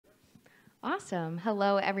Awesome.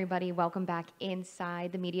 Hello, everybody. Welcome back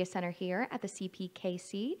inside the Media Center here at the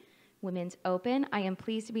CPKC Women's Open. I am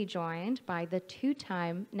pleased to be joined by the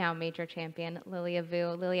two-time now major champion, Lilia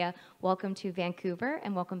Vu. Lilia, welcome to Vancouver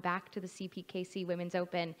and welcome back to the CPKC Women's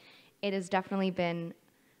Open. It has definitely been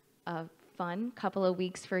a fun couple of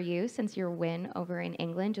weeks for you since your win over in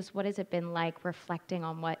England. Just what has it been like reflecting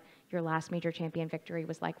on what your last major champion victory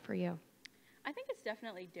was like for you? I think it's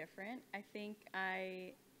definitely different. I think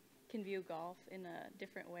I can view golf in a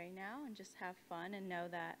different way now and just have fun and know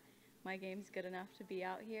that my game's good enough to be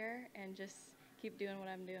out here and just keep doing what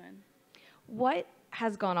I'm doing. What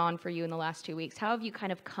has gone on for you in the last 2 weeks? How have you kind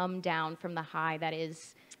of come down from the high that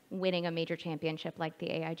is winning a major championship like the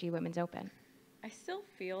AIG Women's Open? I still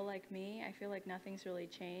feel like me. I feel like nothing's really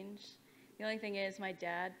changed. The only thing is my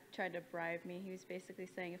dad tried to bribe me. He was basically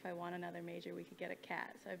saying if I won another major, we could get a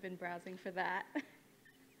cat. So I've been browsing for that.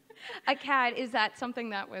 A cat, is that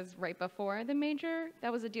something that was right before the major?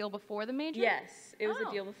 That was a deal before the major? Yes, it was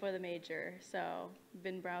a deal before the major. So I've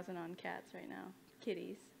been browsing on cats right now,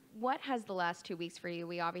 kitties. What has the last 2 weeks for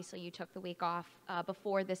you? You took the week off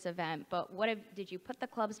before this event, but did you put the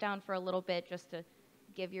clubs down for a little bit just to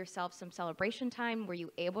give yourself some celebration time? Were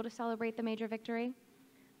you able to celebrate the major victory?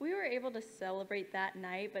 We were able to celebrate that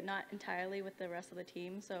night, but not entirely with the rest of the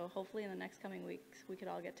team. So hopefully in the next coming weeks, we could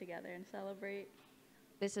all get together and celebrate.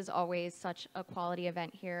 This is always such a quality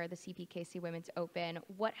event here, the CPKC Women's Open.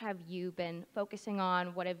 What have you been focusing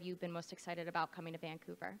on? What have you been most excited about coming to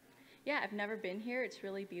Vancouver? Yeah, I've never been here. It's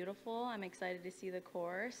really beautiful. I'm excited to see the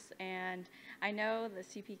course, and I know the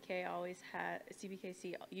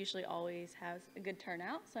CPKC usually always has a good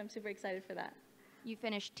turnout, so I'm super excited for that. You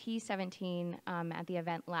finished T17 at the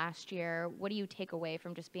event last year. What do you take away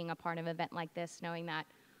from just being a part of an event like this, knowing that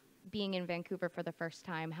being in Vancouver for the first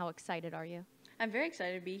time, how excited are you? I'm very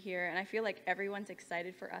excited to be here, and I feel like everyone's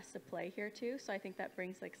excited for us to play here too, so I think that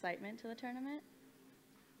brings excitement to the tournament.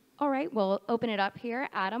 All right, we'll open it up here.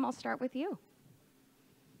 Adam, I'll start with you.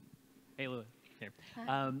 Hey, Lou. Here.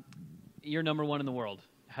 You're number one in the world.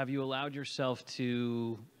 Have you allowed yourself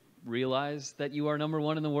to realize that you are number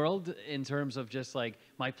one in the world in terms of just like,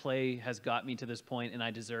 my play has got me to this point and I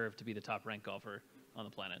deserve to be the top ranked golfer on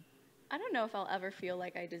the planet? I don't know if I'll ever feel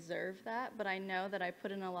like I deserve that, but I know that I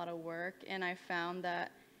put in a lot of work, and I found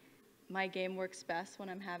that my game works best when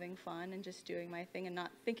I'm having fun and just doing my thing and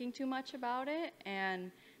not thinking too much about it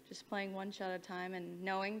and just playing one shot at a time and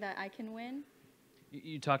knowing that I can win.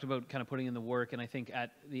 You talked about kind of putting in the work, and I think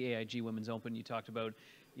at the AIG Women's Open, you talked about,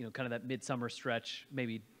 kind of that midsummer stretch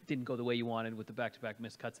maybe didn't go the way you wanted with the back-to-back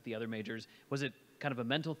missed cuts at the other majors. Was it kind of a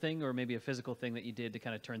mental thing or maybe a physical thing that you did to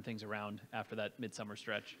kind of turn things around after that midsummer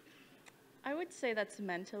stretch? I would say that's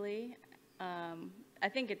mentally. I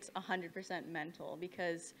think it's 100% mental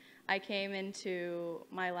because I came into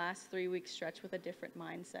my last 3-week stretch with a different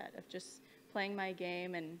mindset of just playing my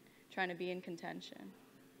game and trying to be in contention.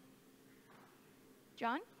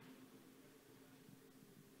 John?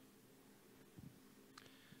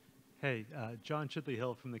 Hey, John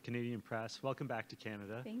Chidley-Hill from the Canadian Press. Welcome back to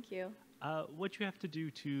Canada. Thank you. What you have to do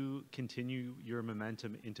to continue your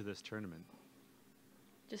momentum into this tournament?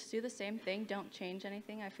 Just do the same thing. Don't change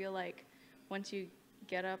anything. I feel like once you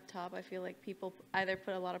get up top, I feel like people either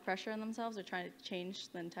put a lot of pressure on themselves or try to change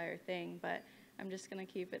the entire thing, but I'm just going to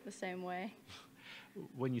keep it the same way.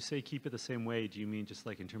 When you say keep it the same way, do you mean just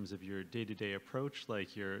like in terms of your day-to-day approach,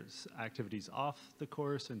 like your activities off the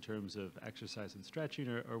course in terms of exercise and stretching,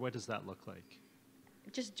 or what does that look like?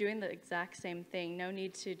 Just doing the exact same thing. No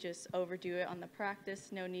need to just overdo it on the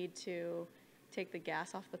practice. No need to take the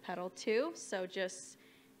gas off the pedal too. So just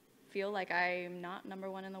feel like I'm not number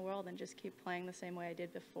one in the world and just keep playing the same way I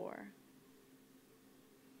did before.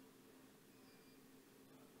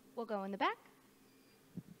 We'll go in the back.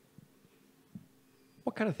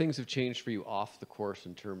 What kind of things have changed for you off the course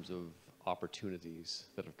in terms of opportunities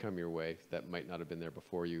that have come your way that might not have been there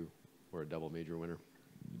before you were a double major winner?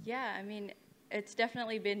 Yeah, I mean, it's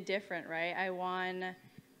definitely been different, right? I won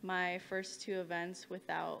my first 2 events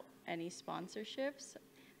without any sponsorships.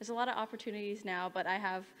 There's a lot of opportunities now, but I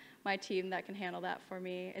have my team that can handle that for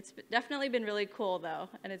me. It's definitely been really cool, though,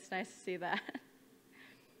 and it's nice to see that.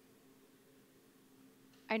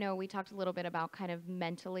 I know we talked a little bit about kind of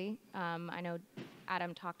mentally. I know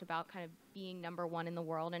Adam talked about kind of being number one in the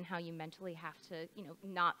world and how you mentally have to,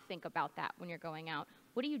 not think about that when you're going out.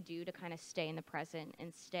 What do you do to kind of stay in the present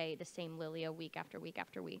and stay the same Lilia week after week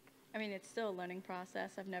after week? I mean, it's still a learning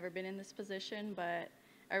process. I've never been in this position, but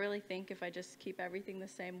I really think if I just keep everything the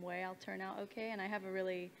same way, I'll turn out okay. And I have a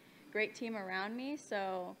really great team around me,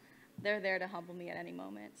 so they're there to humble me at any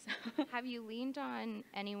moment. So. Have you leaned on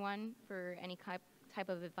anyone for any type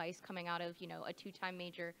of advice coming out of, a two-time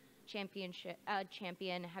major champion?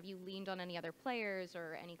 Have you leaned on any other players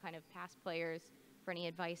or any kind of past players for any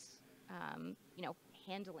advice,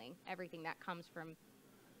 handling everything that comes from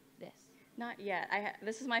this? Not yet.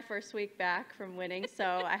 This is my first week back from winning,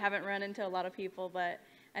 so I haven't run into a lot of people, but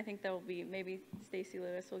I think there will be, maybe Stacey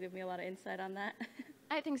Lewis will give me a lot of insight on that.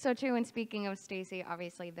 I think so too. And speaking of Stacey,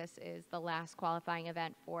 obviously this is the last qualifying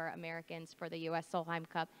event for Americans for the U.S. Solheim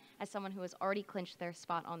Cup. As someone who has already clinched their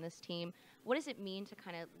spot on this team, what does it mean to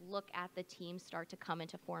kind of look at the team start to come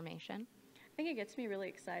into formation? I think it gets me really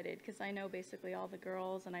excited because I know basically all the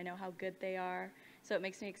girls and I know how good they are. So it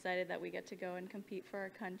makes me excited that we get to go and compete for our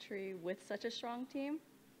country with such a strong team.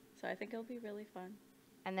 So I think it'll be really fun.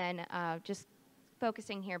 And then just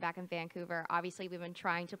focusing here back in Vancouver, obviously we've been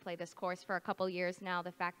trying to play this course for a couple years now.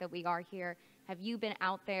 The fact that we are here, have you been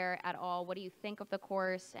out there at all? What do you think of the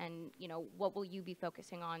course, and what will you be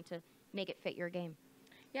focusing on to make it fit your game?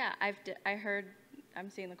 Yeah, I heard, I'm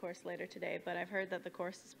seeing the course later today, but I've heard that the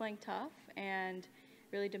course is playing tough and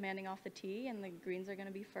really demanding off the tee, and the greens are going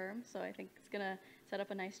to be firm. So I think it's going to set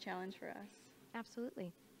up a nice challenge for us.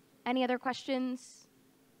 Absolutely. Any other questions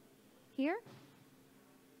here?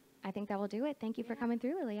 I think that will do it. Thank you for coming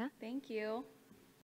through, Lilia. Thank you.